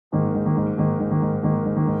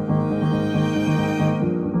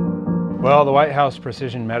Well, the White House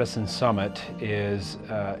Precision Medicine Summit is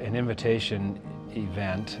an invitation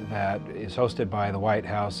event that is hosted by the White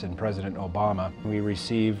House and President Obama. We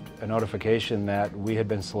received a notification that we had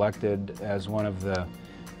been selected as one of the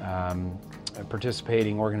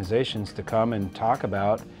participating organizations to come and talk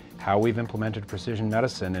about how we've implemented precision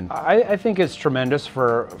medicine. And I think it's tremendous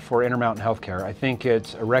for Intermountain Healthcare. I think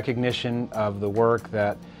it's a recognition of the work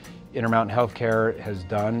that Intermountain Healthcare has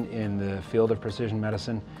done in the field of precision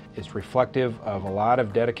medicine. It's reflective of a lot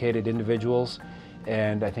of dedicated individuals,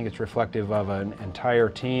 and I think it's reflective of an entire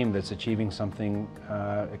team that's achieving something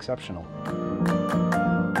exceptional.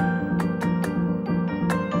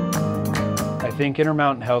 I think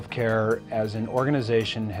Intermountain Healthcare as an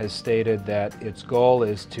organization has stated that its goal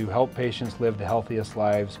is to help patients live the healthiest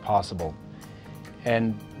lives possible.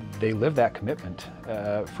 And they live that commitment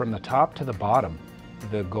from the top to the bottom.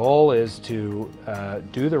 The goal is to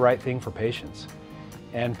do the right thing for patients.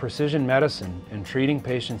 And precision medicine and treating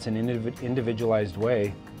patients in an individualized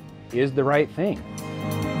way is the right thing.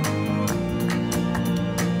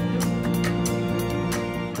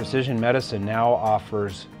 Precision medicine now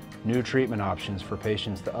offers new treatment options for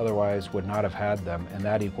patients that otherwise would not have had them, and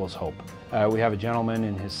that equals hope. We have a gentleman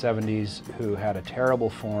in his 70s who had a terrible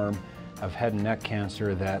form of head and neck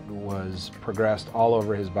cancer that was progressed all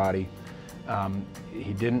over his body.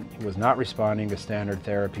 He was not responding to standard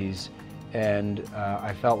therapies, and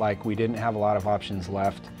I felt like we didn't have a lot of options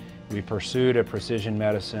left. We pursued a precision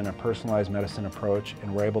medicine, a personalized medicine approach,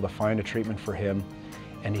 and were able to find a treatment for him,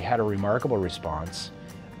 and he had a remarkable response.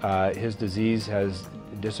 His disease has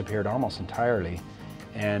disappeared almost entirely,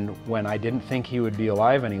 and when I didn't think he would be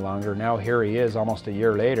alive any longer, now here he is almost a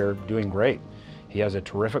year later doing great. He has a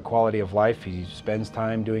terrific quality of life. He spends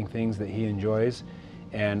time doing things that he enjoys,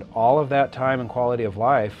 and all of that time and quality of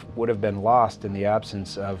life would have been lost in the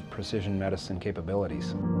absence of precision medicine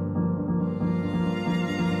capabilities.